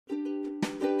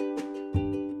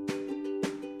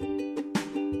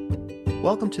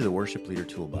Welcome to the Worship Leader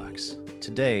Toolbox.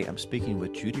 Today, I'm speaking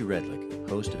with Judy Redlich,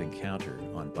 host of Encounter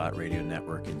on Bott Radio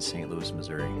Network in St. Louis,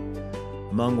 Missouri.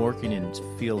 Among working in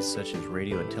fields such as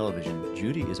radio and television,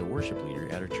 Judy is a worship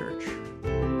leader at her church.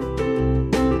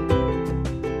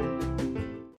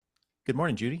 Good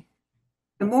morning, Judy.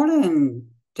 Good morning,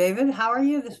 David. How are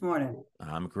you this morning?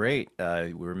 I'm great.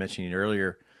 We were mentioning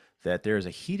earlier that there is a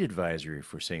heat advisory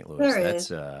for St. Louis. There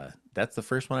is. That's the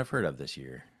first one I've heard of this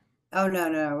year. Oh,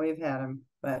 no, we've had them.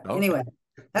 But Okay. anyway,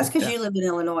 that's because Yeah. you live in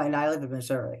Illinois and I live in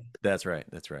Missouri. That's right.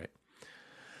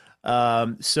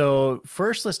 So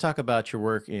first, let's talk about your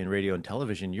work in radio and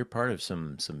television. You're part of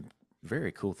some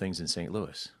very cool things in St.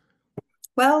 Louis.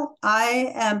 Well,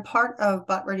 I am part of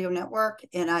Bott Radio Network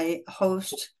and I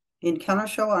host the Encounter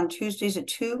Show on Tuesdays at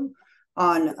 2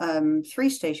 on 3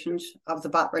 stations of the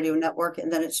Bott Radio Network.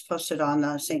 And then it's posted on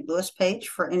the St. Louis page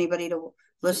for anybody to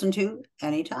listen to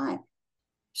anytime.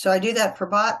 So I do that for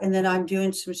Bott, and then I'm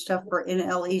doing some stuff for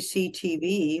NLEC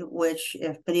TV, which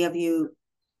if any of you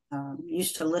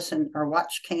used to listen or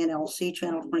watch KNLC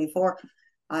Channel 24,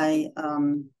 I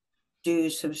do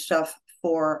some stuff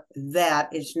for that.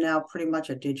 It's now pretty much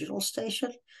a digital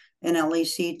station,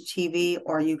 NLEC TV,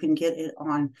 or you can get it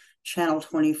on Channel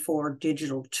 24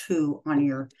 Digital 2 on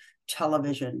your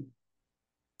television.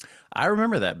 I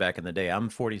remember that back in the day. I'm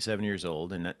 47 years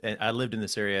old, and I lived in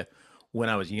this area when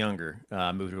I was younger.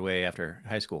 Moved away after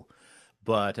high school.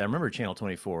 But I remember Channel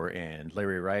 24 and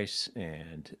Larry Rice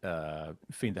and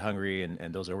Feed the Hungry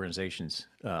and those organizations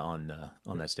on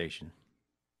that station.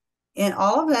 And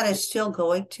all of that is still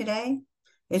going today.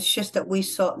 It's just that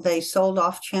they sold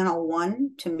off Channel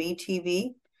 1 to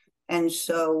MeTV. And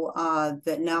so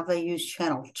that now they use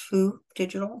Channel 2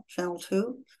 digital, Channel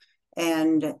 2.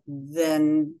 And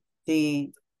then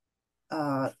the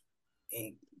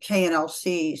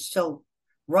KNLC still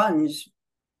runs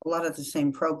a lot of the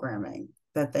same programming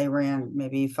that they ran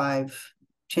maybe 5-10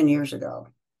 years ago.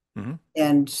 Mm-hmm.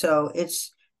 And so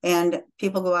and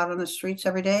people go out on the streets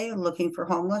every day looking for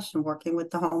homeless and working with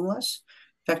the homeless.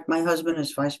 In fact, my husband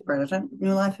is vice president,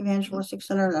 New Life Evangelistic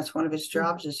Center. And that's one of his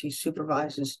jobs is he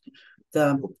supervises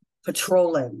the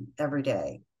patrolling every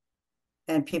day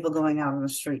and people going out on the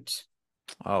streets.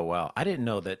 Oh, wow. I didn't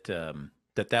know that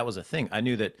that was a thing. I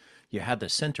knew that you had the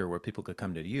center where people could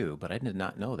come to you, but I did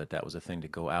not know that was a thing to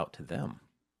go out to them.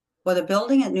 Well, the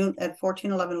building at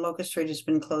 1411 Locust Street has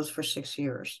been closed for 6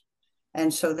 years.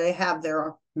 And so they have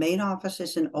their main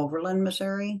offices in Overland,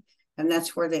 Missouri, and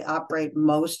that's where they operate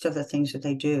most of the things that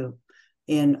they do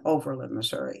in Overland,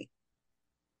 Missouri.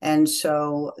 And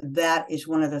so that is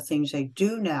one of the things they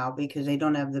do now because they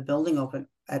don't have the building open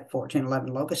at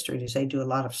 1411 Locust Street is they do a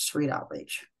lot of street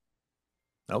outreach.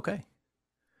 Okay.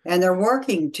 And they're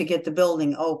working to get the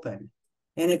building open.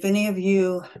 And if any of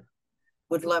you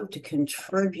would love to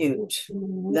contribute,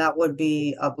 that would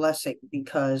be a blessing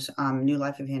because New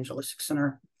Life Evangelistic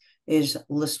Center is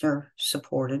listener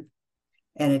supported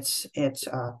and it's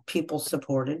people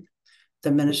supported,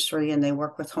 the ministry, and they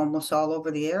work with homeless all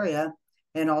over the area.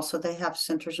 And also they have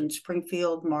centers in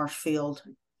Springfield, Marshfield,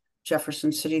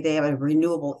 Jefferson City. They have a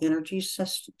renewable energy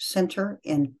center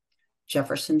in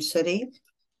Jefferson City,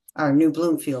 our New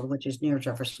Bloomfield, which is near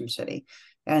Jefferson City.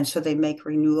 And so they make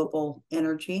renewable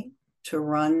energy to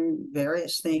run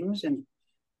various things. And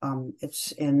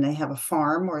and they have a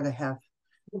farm where they have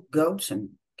goats and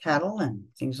cattle and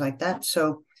things like that.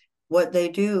 So what they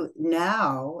do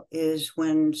now is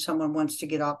when someone wants to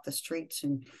get off the streets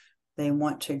and they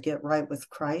want to get right with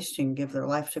Christ and give their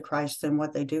life to Christ, then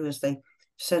what they do is they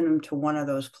send them to one of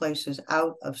those places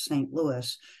out of St.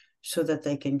 Louis so that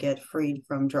they can get freed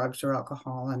from drugs or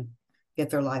alcohol and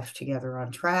get their life together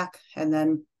on track. And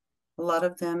then a lot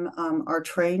of them are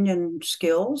trained in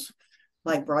skills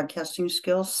like broadcasting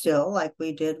skills still, like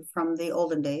we did from the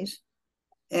olden days.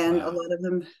 And Wow. a lot of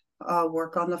them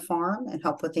work on the farm and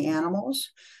help with the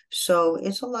animals. So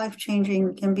it's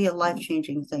can be a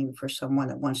life-changing thing for someone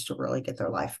that wants to really get their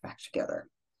life back together.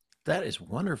 That is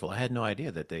wonderful. I had no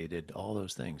idea that they did all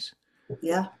those things.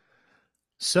 Yeah.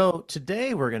 So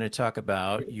today we're going to talk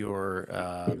about your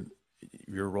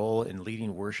role in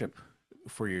leading worship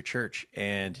for your church,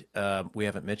 and we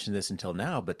haven't mentioned this until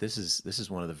now, but this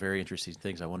is one of the very interesting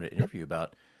things I wanted to interview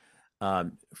about.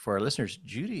 For our listeners,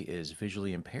 Judy is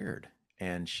visually impaired,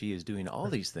 and she is doing all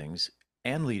these things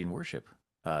and leading worship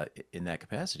in that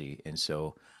capacity. And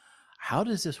so, how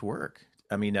does this work?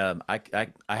 I mean, I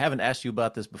haven't asked you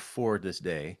about this before this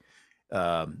day,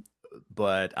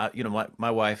 but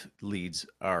my wife leads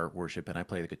our worship, and I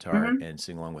play the guitar and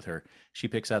sing along with her. She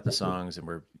picks out the songs, and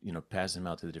we're passing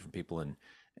them out to the different people and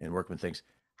working with things.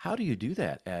 How do you do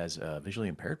that as a visually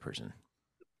impaired person?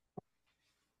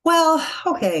 Well,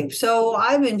 okay. So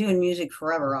I've been doing music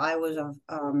forever. I was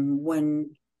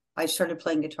when I started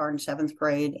playing guitar in seventh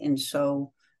grade, and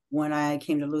so when I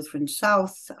came to Lutheran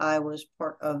South, I was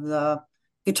part of the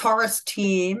guitarist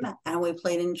team, and we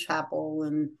played in chapel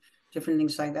and different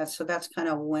things like that. So that's kind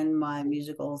of when my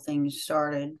musical things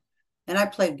started. And I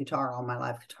played guitar all my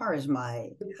life. Guitar is my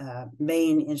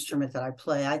main instrument that I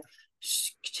play. I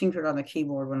tinkered on the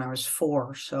keyboard when I was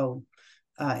 4, so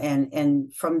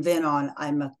and from then on,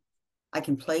 I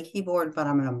can play keyboard, but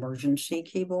I'm an emergency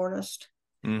keyboardist.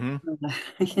 Hmm.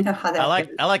 You know how that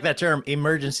goes. I like that term,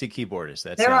 emergency keyboardist.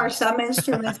 That There are sounds some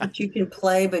instruments that you can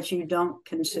play, but you don't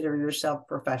consider yourself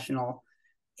professional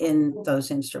in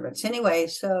those instruments. Anyway,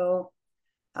 so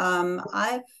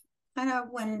I've kind of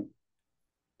when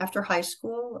after high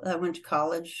school, I went to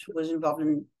college, was involved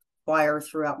in choir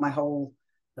throughout my whole,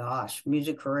 gosh,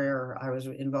 music career. I was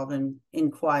involved in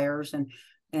choirs and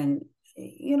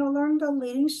learned the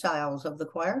leading styles of the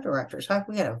choir directors.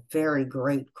 We had a very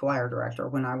great choir director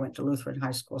when I went to Lutheran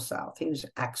High School South. He was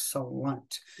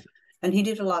excellent. And he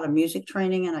did a lot of music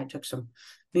training, and I took some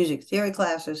music theory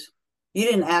classes. You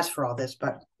didn't ask for all this,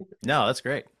 but no, that's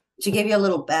great. to give you a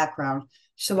little background,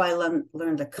 so I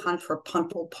learned the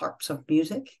contrapuntal parts of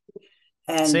music.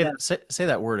 And Say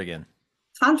that word again.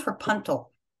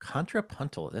 contrapuntal,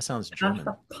 Contrapuntal. That sounds German.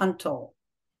 contrapuntal.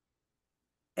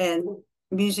 And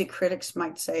music critics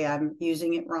might say I'm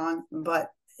using it wrong, but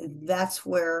that's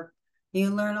where you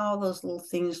learn all those little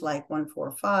things like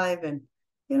 145 and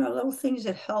little things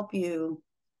that help you.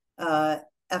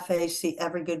 FAC,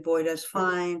 every good boy does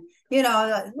fine.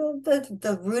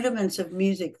 The rudiments of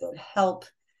music that help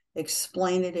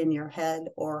explain it in your head,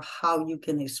 or how you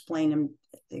can explain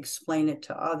it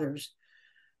to others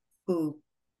who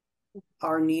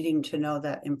are needing to know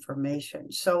that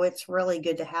information. So it's really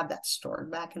good to have that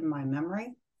stored back in my memory.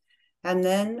 And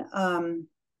then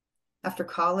after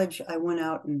college, I went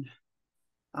out and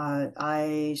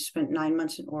I spent 9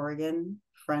 months in Oregon.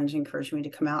 Friends encouraged me to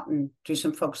come out and do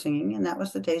some folk singing. And that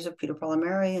was the days of Peter, Paul, and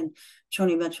Mary, and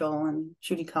Joni Mitchell, and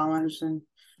Judy Collins, and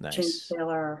James Nice.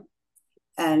 Taylor,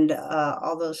 and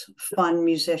all those fun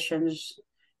musicians.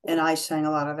 And I sang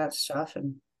a lot of that stuff.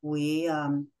 And we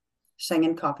sang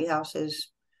in coffee houses,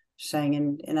 sang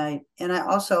and I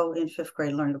also in fifth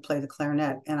grade learned to play the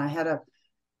clarinet, and I had to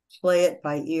play it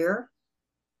by ear.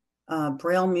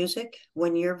 Braille music,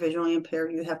 when you're visually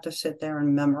impaired, you have to sit there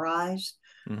and memorize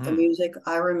the Hmm. music.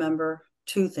 I remember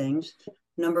two things.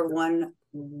 Number one,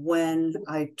 when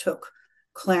I took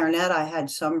clarinet, I had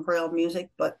some Braille music,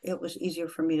 but it was easier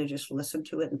for me to just listen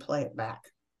to it and play it back.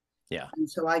 Yeah. And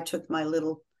so I took my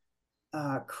little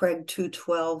Craig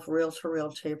 212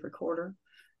 reel-to-reel tape recorder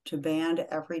to band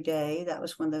every day. That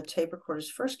was when the tape recorders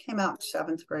first came out in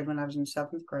seventh grade, when I was in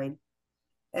seventh grade.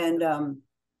 And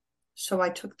so I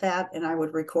took that and I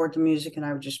would record the music, and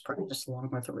I would just practice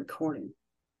along with the recording.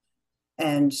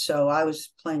 And so I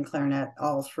was playing clarinet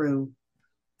all through,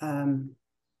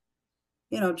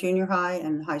 junior high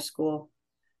and high school.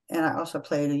 And I also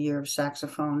played a year of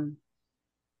saxophone.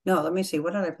 No, let me see.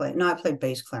 What did I play? No, I played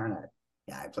bass clarinet.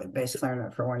 Yeah, I played bass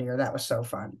clarinet for 1 year. That was so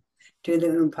fun. Doing the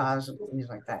oompas and things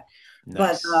like that.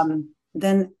 But Nice.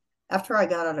 then after I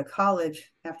got out of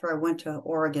college, after I went to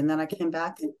Oregon, then I came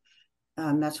back.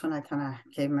 That's when I kind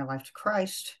of gave my life to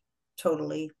Christ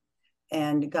totally,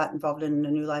 and got involved in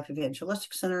the New Life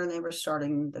Evangelistic Center. And they were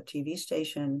starting the TV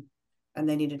station, and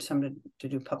they needed someone to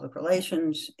do public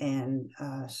relations. And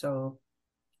so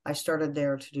I started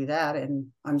there to do that, and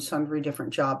on sundry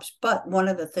different jobs. But one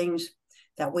of the things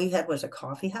that we had was a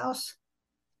coffee house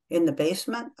in the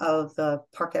basement of the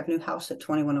Park Avenue house at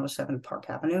 2107 Park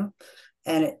Avenue.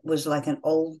 And it was like an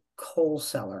old coal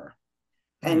cellar.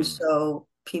 And Hmm. so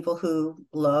people who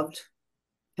loved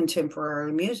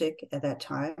contemporary music at that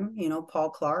time, Paul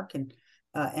Clark and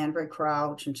Andre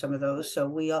Crouch and some of those. So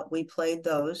we played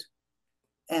those,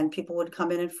 and people would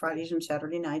come in on Fridays and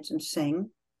Saturday nights and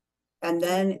sing. And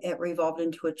then it revolved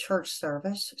into a church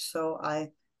service. So I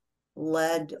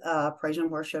led praise and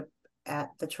worship at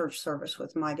the church service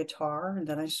with my guitar, and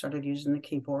then I started using the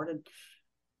keyboard.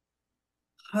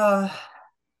 Uh,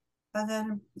 and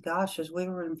then, gosh, as we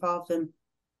were involved in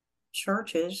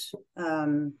churches,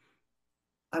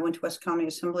 I went to West County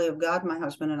Assembly of God. My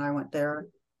husband and I went there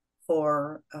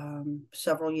for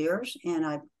several years,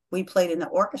 and we played in the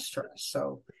orchestra.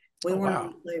 So we Oh, weren't wow.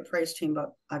 on the praise team,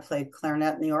 but I played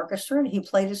clarinet in the orchestra, and he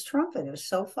played his trumpet. It was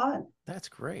so fun. That's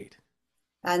great.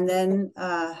 And then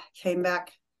came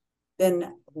back.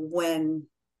 Then when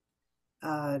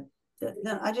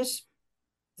then I just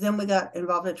then we got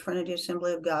involved at Trinity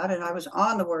Assembly of God, and I was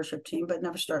on the worship team, but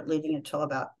never started leading until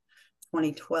about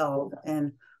 2012.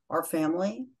 And our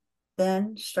family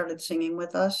then started singing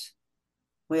with us.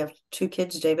 We have 2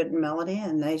 kids, David and Melody,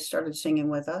 and they started singing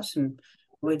with us, and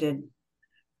we did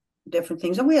different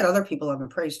things. And we had other people on the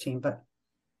praise team, but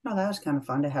that was kind of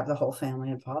fun to have the whole family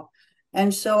involved.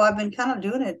 And so I've been kind of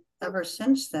doing it ever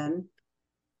since then.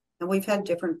 And we've had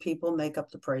different people make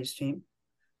up the praise team.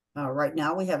 Right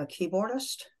now we have a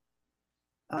keyboardist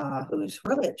who's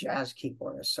really a jazz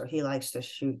keyboardist. So he likes to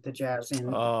shoot the jazz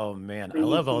in Oh man, I when he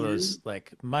love all can. those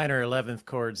like minor 11th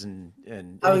chords and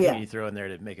Oh, anything yeah. you throw in there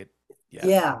to make it. Yeah,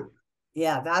 Yeah.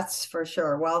 Yeah, that's for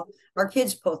sure. Well, our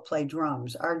kids both play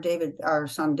drums. Our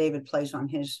son David plays on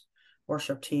his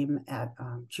worship team at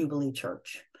Jubilee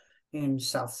Church in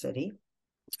South City.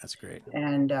 that's great.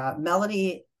 And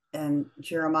Melody and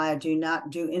Jeremiah do not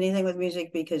do anything with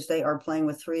music because they are playing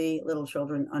with 3 little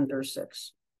children under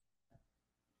 6.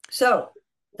 So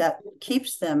that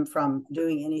keeps them from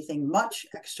doing anything much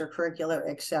extracurricular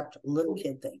except little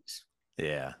kid things.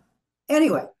 Yeah.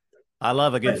 Anyway. I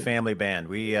love a good family band.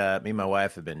 Me and my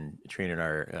wife have been training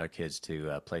our kids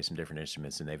to play some different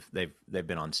instruments, and they've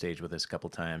been on stage with us a couple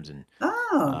times, and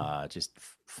Oh, just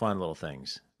fun little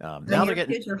things. and Now they're your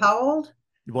getting kids are how old?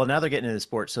 well. Now they're getting into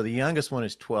sports. So the youngest one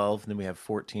is 12, and then we have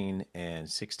 14 and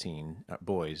 16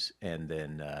 boys, and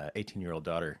then 18-year-old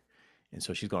daughter, and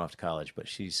so she's going off to college. But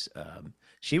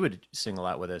she would sing a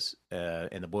lot with us,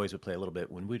 and the boys would play a little bit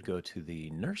when we'd go to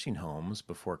the nursing homes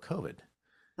before COVID.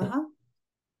 Uh-huh.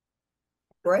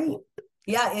 Great.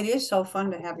 Yeah, it is so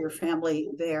fun to have your family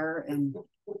there and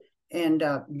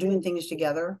doing things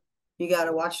together. You got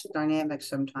to watch the dynamics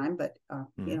sometime, but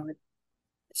Mm-hmm.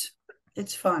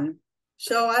 it's fun.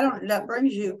 So that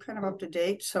brings you kind of up to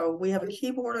date. So we have a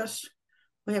keyboardist,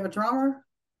 we have a drummer,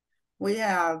 we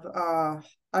have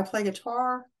I play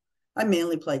guitar. I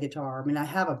mainly play guitar. I mean, I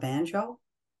have a banjo.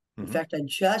 In Mm-hmm. fact, I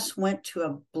just went to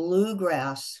a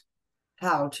bluegrass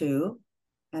how to,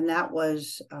 and that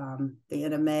was the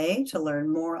end of May, to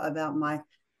learn more about my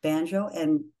banjo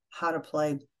and how to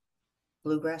play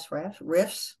bluegrass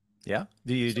riffs. Yeah.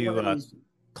 Do you So one of do these,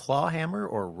 claw hammer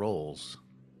or rolls?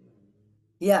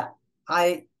 yeah,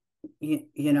 I,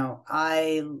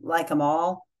 I like them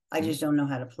all. I Mhm. just don't know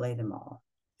how to play them all.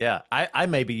 Yeah, I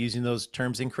may be using those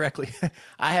terms incorrectly.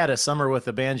 I had a summer with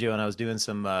a banjo and I was doing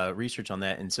some research on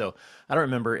that. And so I don't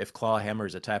remember if claw hammer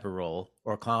is a type of roll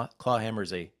or claw hammer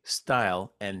is a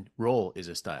style and roll is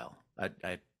a style. I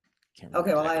can't remember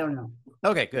Okay, well, I exactly. don't know.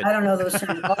 Okay, good. I don't know those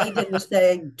terms. All he did was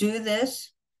say, do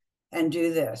this and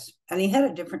do this. And he had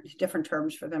a different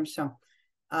terms for them. So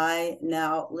I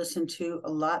now listen to a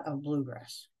lot of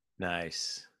bluegrass.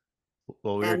 Nice.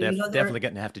 Well, we were And definitely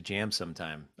going to have to jam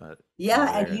sometime over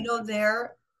yeah, and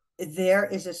there. And there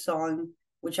is a song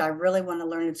which I really want to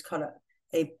learn. It's called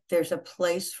There's a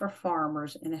Place for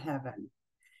Farmers in Heaven.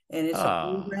 And it's a ah,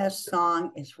 bluegrass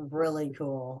song. It's really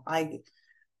cool. And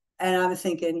I'm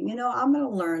thinking, I'm gonna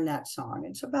learn that song.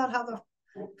 It's about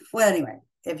well, anyway,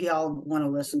 if y'all want to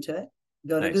listen to it,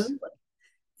 go to nice, Google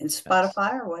it and nice.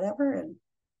 Spotify or whatever and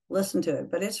listen to it.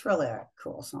 But it's really a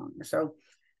cool song. So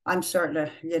I'm starting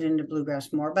to get into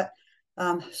bluegrass more. But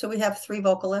so we have 3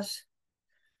 vocalists,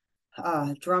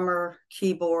 drummer,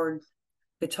 keyboard,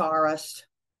 guitarist.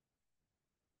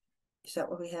 Is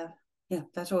that what we have? Yeah,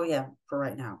 that's what we have for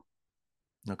right now.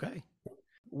 Okay.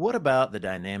 What about the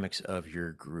dynamics of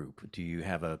your group? Do you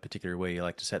have a particular way you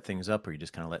like to set things up, or you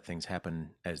just kind of let things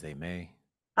happen as they may?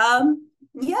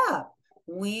 Yeah,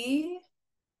 we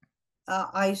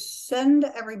I send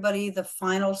everybody the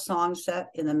final song set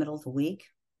in the middle of the week.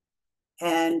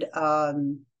 And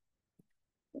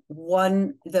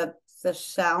one the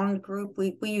sound group,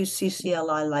 we use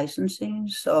CCLI licensing.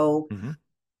 So Hmm.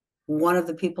 one of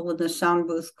the people in the sound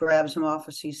booth grabs them off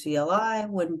of CCLI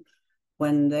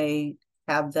when they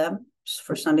have them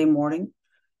for Sunday morning.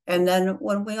 And then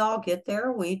when we all get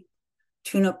there, we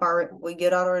get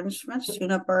out our instruments,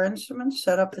 tune up our instruments,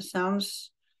 set up the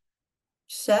sounds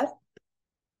set,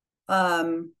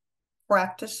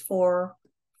 practice for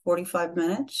 45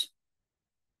 minutes.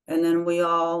 And then we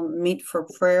all meet for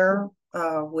prayer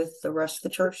with the rest of the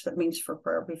church that meets for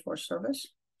prayer before service.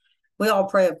 We all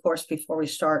pray, of course, before we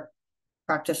start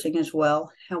practicing as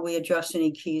well. And we adjust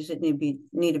any keys that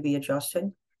need to be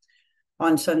adjusted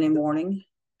on Sunday morning.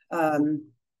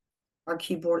 Our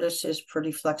keyboardist is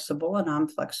pretty flexible and I'm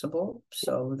flexible,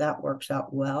 so that works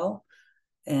out well.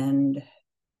 And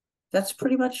that's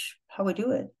pretty much how we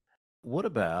do it. What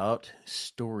about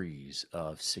stories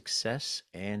of success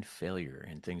and failure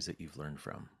and things that you've learned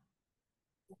from?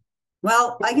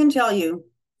 Well, I can tell you,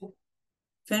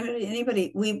 if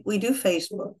anybody we do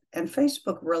Facebook, and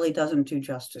Facebook really doesn't do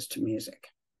justice to music.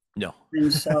 No.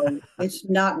 And so it's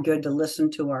not good to listen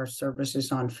to our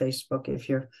services on Facebook. If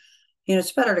you're,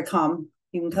 it's better to come.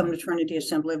 You can come Mhm. to Trinity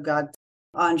Assembly of God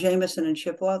on Jameson and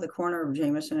Chippewa, the corner of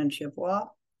Jameson and Chippewa.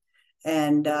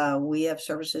 And we have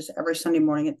services every Sunday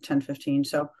morning at 10:15.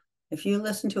 So if you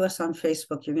listen to us on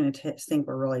Facebook, you're going to think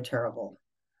we're really terrible,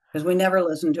 because we never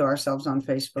listen to ourselves on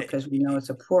Facebook because we know it's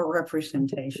a poor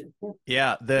representation.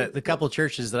 Yeah, the couple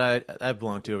churches that I've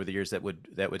belonged to over the years that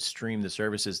would stream the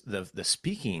services, the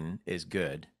speaking is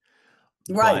good,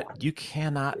 Right. but you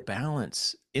cannot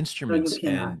balance No, you instruments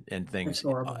cannot. and It's things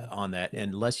horrible. on that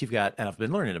unless you've got, and I've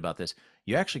been learning about this,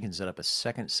 you actually can set up a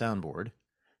second soundboard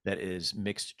that is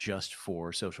mixed just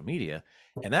for social media,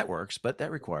 and that works, but that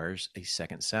requires a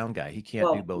second sound guy. He can't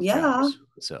do Well, both yeah. jobs.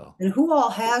 So And who all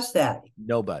has that?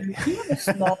 nobody. And we have a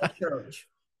small church.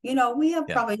 We have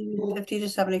Yeah. probably 50 to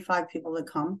 75 people that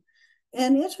come,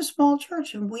 and it's a small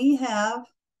church. And we have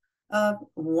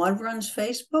one runs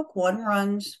Facebook, one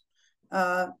runs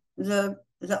uh, the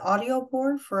audio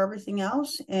board for everything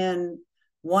else, and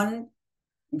one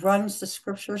runs the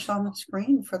scriptures on the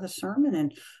screen for the sermon.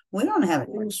 And we don't have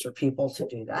extra people to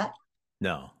do that.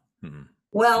 No. Mm-mm.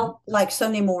 Well, like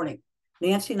Sunday morning,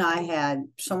 Nancy and I had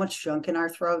so much junk in our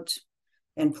throats.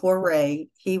 And poor Ray,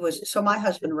 my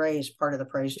husband Ray is part of the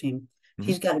praise team. Mm-hmm.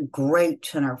 He's got a great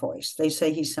tenor voice. They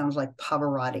say he sounds like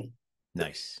Pavarotti.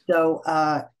 Nice. So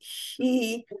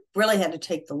he really had to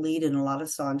take the lead in a lot of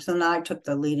songs. And I took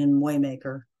the lead in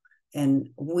Waymaker. And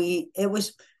it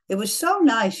was so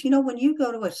nice. When you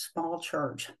go to a small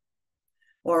church,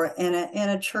 or in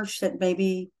a church that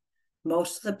maybe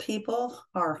most of the people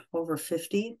are over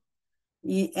 50,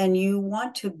 and you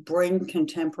want to bring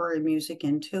contemporary music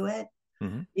into it,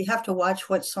 Mm-hmm. you have to watch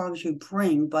what songs you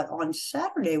bring. But on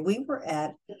Saturday, we were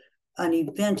at an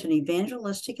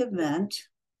evangelistic event,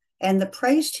 and the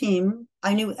praise team,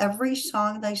 I knew every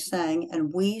song they sang,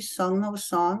 and we sung those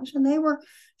songs, and they were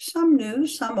some new,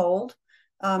 some old.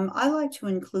 I like to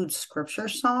include scripture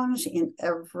songs in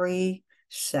every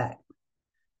set,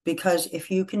 because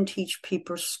if you can teach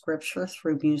people scripture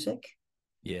through music,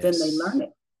 then they learn Yes. it.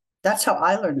 That's how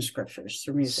I learned scriptures,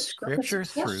 through music. Scripture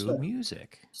through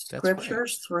music. That's right.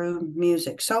 Scriptures through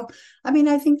music. So,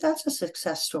 I think that's a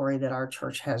success story that our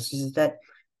church has, is that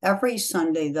every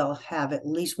Sunday they'll have at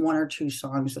least one or two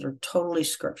songs that are totally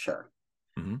scripture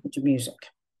Mm-hmm. to music.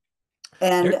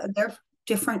 And There,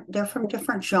 they're from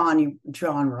different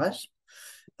genres.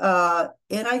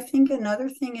 And I think another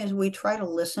thing is we try to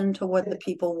listen to what the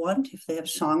people want. If they have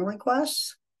song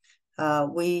requests,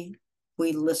 we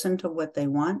listen to what they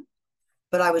want.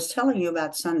 But I was telling you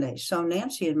about Sunday. So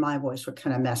Nancy and my voice were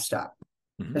kind of messed up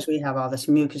mm-hmm. because we have all this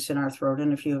mucus in our throat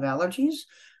and a few allergies.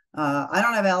 I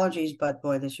don't have allergies, but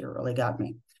boy, this year really got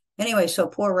me. Anyway, so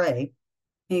poor Ray,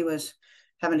 he was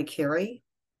having to carry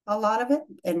a lot of it.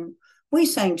 And we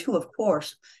sang too, of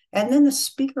course. And then the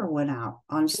speaker went out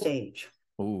on stage.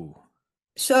 Ooh.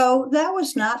 So that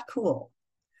was not cool.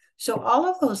 So all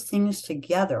of those things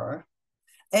together,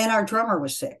 and our drummer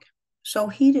was sick, so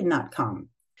he did not come.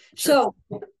 Sure.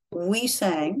 So we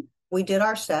sang, we did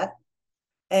our set,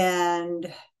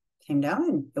 and came down,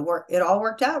 and it all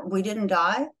worked out. We didn't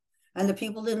die, and the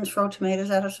people didn't throw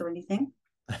tomatoes at us or anything.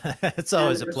 It's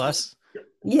always a plus.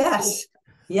 Yes,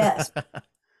 yes.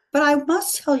 But I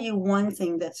must tell you one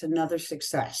thing that's another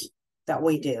success that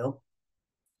we do.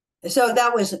 So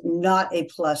that was not a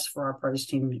plus for our praise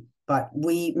team, but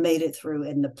we made it through.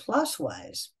 And the plus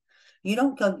was, you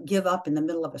don't give up in the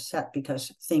middle of a set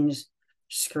because things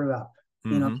screw up.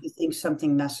 Mm-hmm. If you think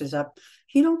something messes up,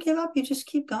 you don't give up. You just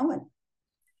keep going.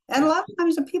 And a lot of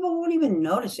times the people won't even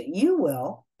notice it. You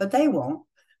will, but they won't.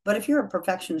 But if you're a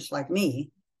perfectionist like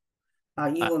me,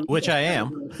 you will. Which I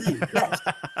am. Yes.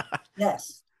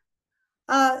 Yes.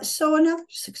 So another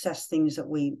success things that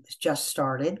we just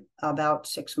started about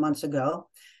 6 months ago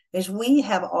is we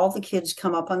have all the kids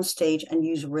come up on stage and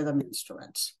use rhythm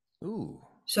instruments. Ooh.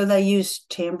 So they use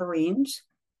tambourines,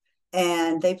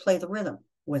 and they play the rhythm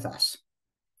with us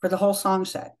for the whole song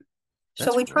set.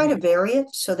 That's so we try to great. vary it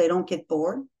so they don't get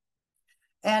bored.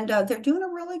 And they're doing a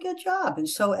really good job. And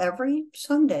so every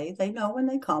Sunday, they know when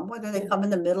they come, whether they come in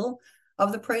the middle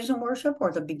of the praise and worship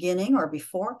or the beginning or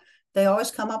before, they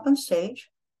always come up on stage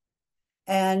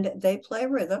and they play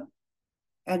rhythm,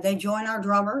 and they join our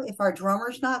drummer. If our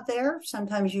drummer's not there,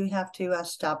 sometimes you have to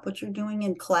stop what you're doing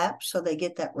and clap so they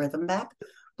get that rhythm back.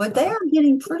 But they are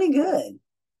getting pretty good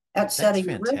at setting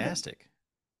That's rhythm. fantastic.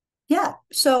 Yeah.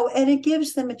 So, and it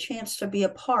gives them a chance to be a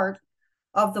part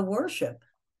of the worship,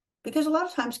 because a lot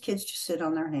of times kids just sit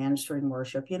on their hands during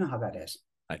worship. You know how that is.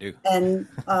 I do. And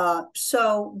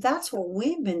so that's what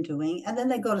we've been doing. And then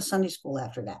they go to Sunday school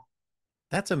after that.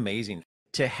 That's amazing.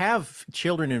 to have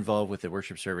children involved with the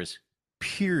worship service,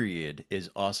 period, is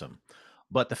awesome.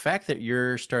 But the fact that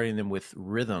you're starting them with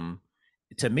rhythm,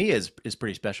 to me, is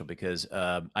pretty special because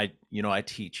I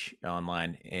teach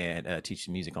online and teach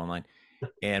music online,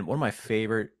 and one of my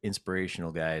favorite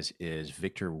inspirational guys is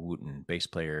Victor Wooten, bass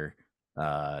player.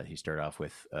 He started off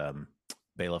with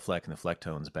Bela Fleck and the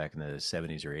Flecktones back in the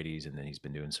 70s or 80s, and then he's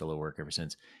been doing solo work ever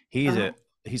since. He's Uh-huh.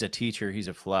 a he's a teacher, he's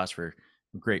a philosopher,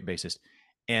 great bassist,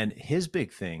 and his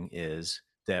big thing is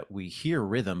that we hear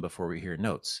rhythm before we hear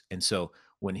notes. And so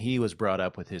when he was brought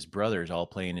up with his brothers all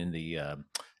playing in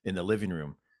the living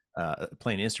room,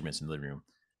 playing instruments in the living room,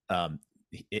 um,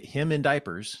 him in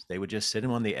diapers, they would just sit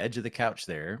him on the edge of the couch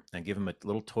there and give him a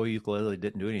little toy ukulele that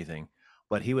didn't do anything,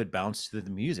 but he would bounce to the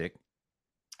music.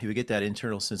 He would get that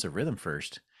internal sense of rhythm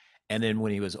first, and then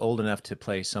when he was old enough to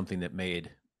play something that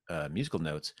made musical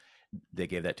notes, they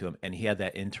gave that to him, and he had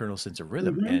that internal sense of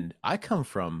rhythm. Mm-hmm. And I come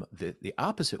from the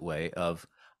opposite way of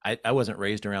I wasn't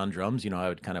raised around drums. I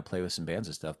would kind of play with some bands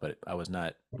and stuff, but I was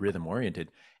not rhythm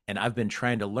oriented. And I've been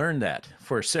trying to learn that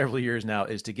for several years now,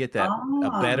 is to get that a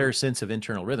Ah. better sense of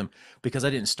internal rhythm, because I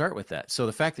didn't start with that. So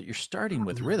the fact that you're starting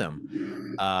with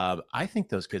rhythm, I think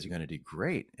those kids are going to do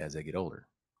great as they get older.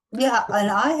 Yeah, and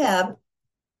I have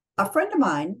a friend of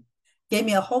mine gave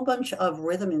me a whole bunch of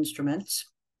rhythm instruments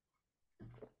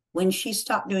when she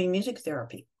stopped doing music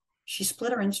therapy. She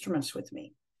split her instruments with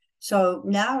me. So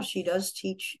now she does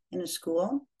teach in a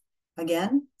school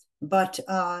again, but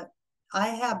I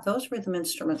have those rhythm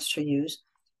instruments to use,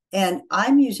 and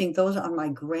I'm using those on my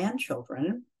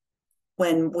grandchildren.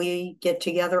 When we get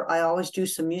together, I always do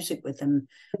some music with them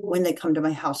when they come to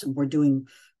my house, and we're doing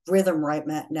rhythm right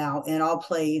now, and I'll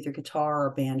play either guitar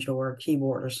or banjo or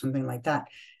keyboard or something like that,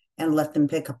 and let them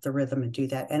pick up the rhythm and do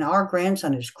that. And our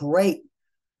grandson is great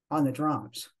on the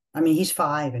drums. I mean, he's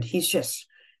 5 and he's just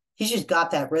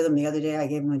got that rhythm. The other day I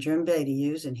gave him a djembe to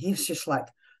use, and he was just like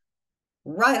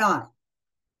right on it.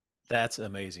 That's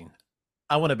amazing.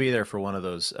 I want to be there for one of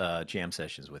those jam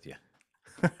sessions with you.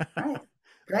 Right. That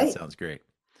Great. sounds great.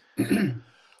 Do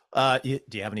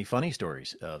you have any funny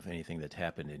stories of anything that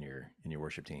happened in your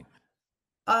worship team?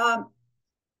 um,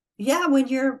 yeah, when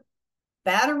your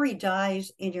battery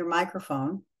dies in your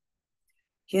microphone,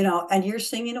 and you're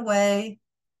singing away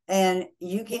and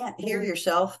you can't hear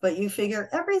yourself, but you figure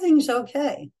everything's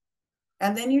okay.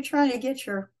 And then you're trying to get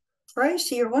your praise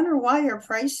team, or wonder why your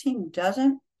praise team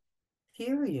doesn't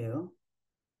hear you,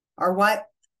 or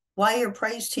why your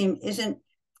praise team isn't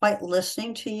quite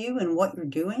listening to you and what you're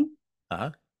doing. Uh huh.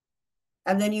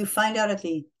 And then you find out at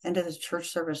the end of the church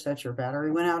service that your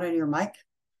battery went out in your mic,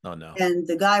 Oh no. and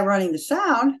the guy running the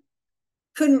sound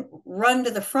couldn't run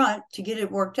to the front to get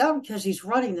it worked out because he's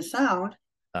running the sound.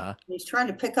 Uh huh. He's trying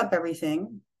to pick up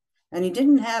everything, and he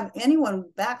didn't have anyone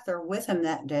back there with him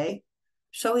that day,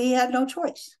 so he had no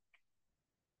choice.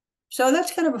 So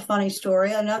that's kind of a funny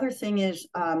story. Another thing is,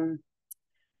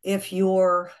 if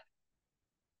your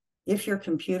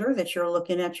computer that you're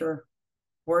looking at your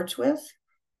words with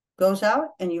goes out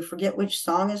and you forget which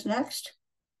song is next,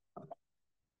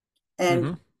 and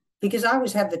Mm-hmm. because I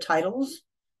always have the titles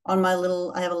on I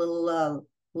have a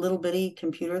little bitty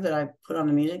computer that I put on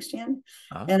the music stand,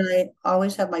 Uh huh. and I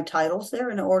always have my titles there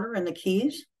in order and the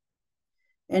keys.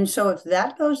 And so if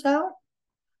that goes out,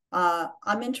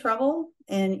 I'm in trouble.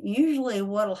 And usually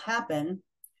what'll happen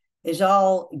is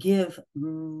I'll give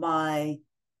my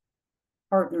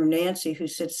partner Nancy, who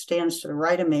stands to the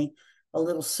right of me, a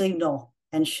little signal,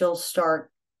 and she'll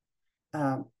start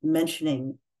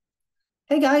mentioning,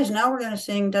 "Hey guys, now we're going to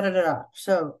sing da da da da.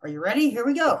 So are you ready? Here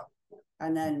we go."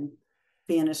 And then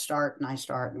pianist start, and I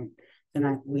start, and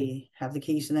then we have the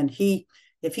keys. And then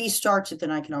if he starts it,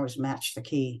 then I can always match the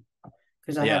key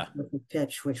because I have Yeah. perfect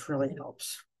pitch, which really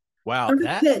helps. Wow. Perfect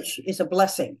That pitch is a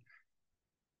blessing.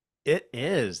 it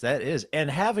is. That is. And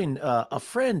having a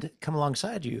friend come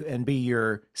alongside you and be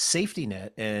your safety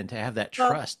net and to have that Well,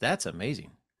 trust, that's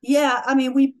amazing. yeah, I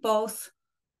mean, we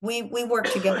work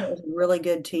together as a really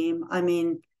good team. I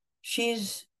mean,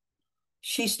 she's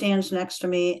she stands next to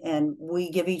me, and we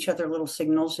give each other little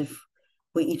signals if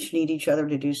we each need each other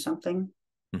to do something.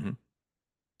 Hmm.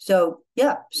 So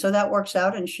yeah, so that works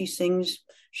out, and she sings.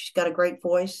 She's got a great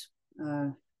voice.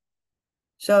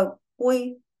 So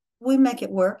we make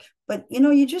it work. But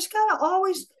you just gotta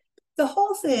always, the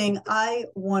whole thing. I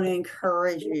want to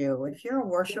encourage you. If you're a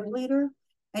worship leader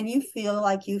and you feel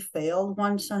like you failed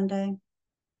one Sunday,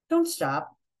 don't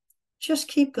stop. Just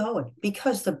keep going,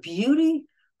 because the beauty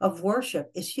of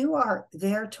worship is you are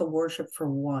there to worship for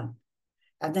one,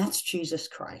 and that's Jesus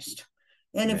Christ.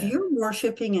 And if Amen. you're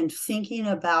worshiping and thinking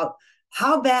about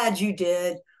how bad you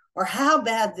did, or how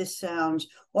bad this sounds,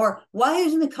 or why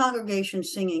isn't the congregation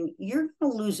singing, you're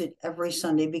going to lose it every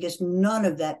Sunday, because none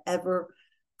of that ever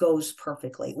goes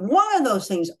perfectly. One of those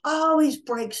things always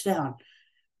breaks down.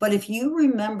 But if you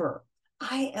remember,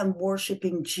 I am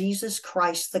worshiping Jesus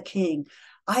Christ the King.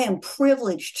 I am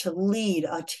privileged to lead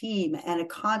a team and a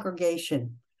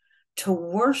congregation to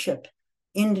worship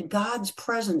in God's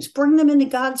presence, bring them into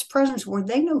God's presence where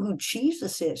they know who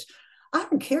Jesus is. I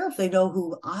don't care if they know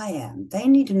who I am. They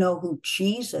need to know who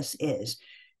Jesus is.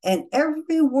 And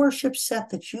every worship set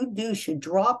that you do should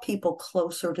draw people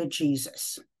closer to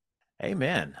Jesus.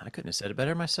 Amen. I couldn't have said it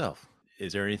better myself.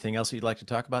 Is there anything else you'd like to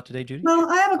talk about today, Judy? Well,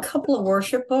 I have a couple of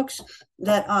worship books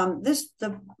that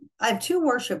I have two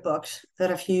worship books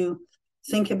that if you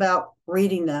think about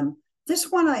reading them, this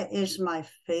one is my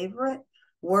favorite,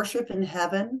 Worship in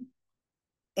Heaven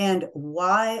and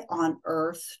Why on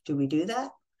Earth Do We Do That?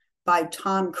 By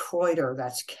Tom Kreuter.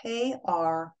 That's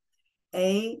Kraeuter,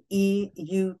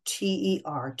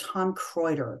 Tom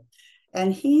Kreuter.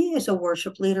 And he is a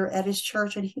worship leader at his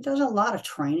church, and he does a lot of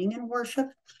training in worship.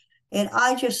 And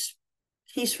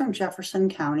he's from Jefferson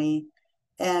County,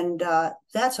 and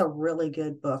that's a really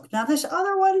good book. Now, this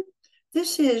other one,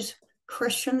 this is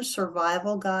Christian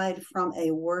Survival Guide from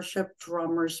a Worship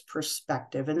Drummer's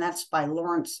Perspective, and that's by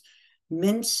Lawrence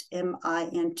Mintz,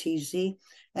 Mintz,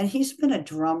 and he's been a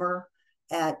drummer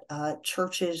at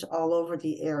churches all over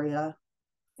the area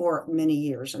for many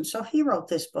years. And so he wrote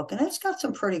this book, and it's got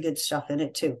some pretty good stuff in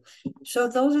it too. So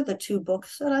those are the two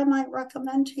books that I might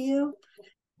recommend to you.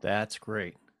 That's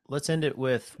great. Let's end it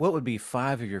with, what would be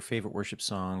 5 of your favorite worship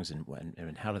songs,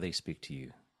 and how do they speak to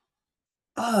you?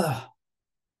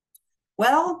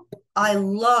 Well, I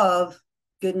love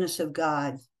Goodness of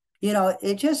God. You know,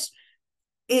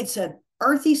 it's an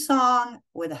earthy song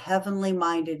with a heavenly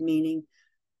minded meaning.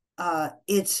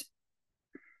 It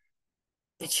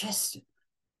just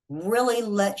really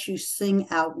lets you sing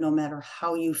out no matter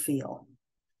how you feel.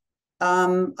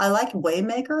 I like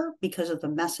Waymaker because of the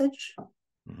message.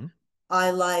 Mm-hmm. I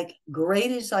like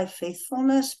Great Is Thy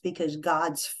Faithfulness because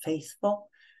God's faithful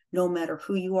no matter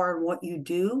who you are and what you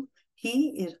do.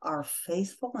 He is our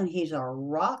faithful and he's our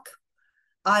rock.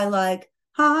 I like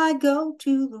I go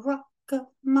to the rock of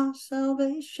my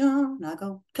salvation. I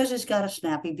go, because it's got a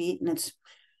snappy beat and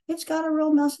it's got a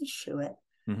real message to it.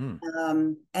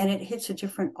 Mm-hmm. And it hits a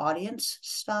different audience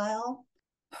style.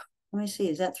 Let me see,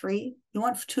 is that 3? You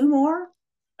want 2 more?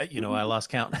 I lost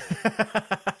count.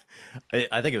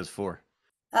 I think it was 4.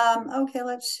 Okay,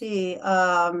 let's see.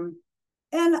 And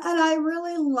I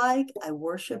really like, I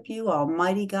worship you,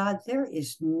 Almighty God. There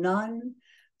is none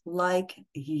like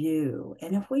you.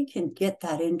 And if we can get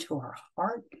that into our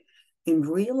heart and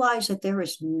realize that there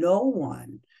is no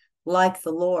one like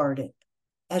the Lord,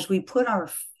 as we put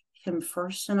him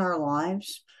first in our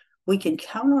lives, we can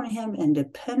count on him and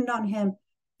depend on him.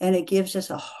 And it gives us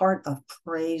a heart of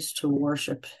praise to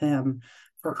worship him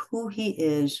for who he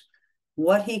is,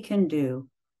 what he can do,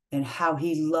 and how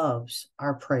he loves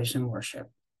our praise and worship.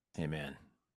 Amen.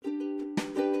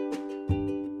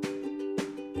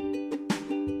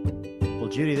 Well,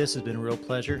 Judy, this has been a real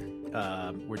pleasure.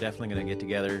 We're definitely going to get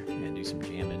together and do some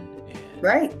jamming.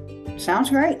 Great. Sounds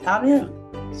great. I'm in.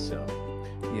 So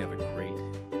you have a great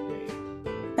day.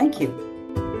 Thank you.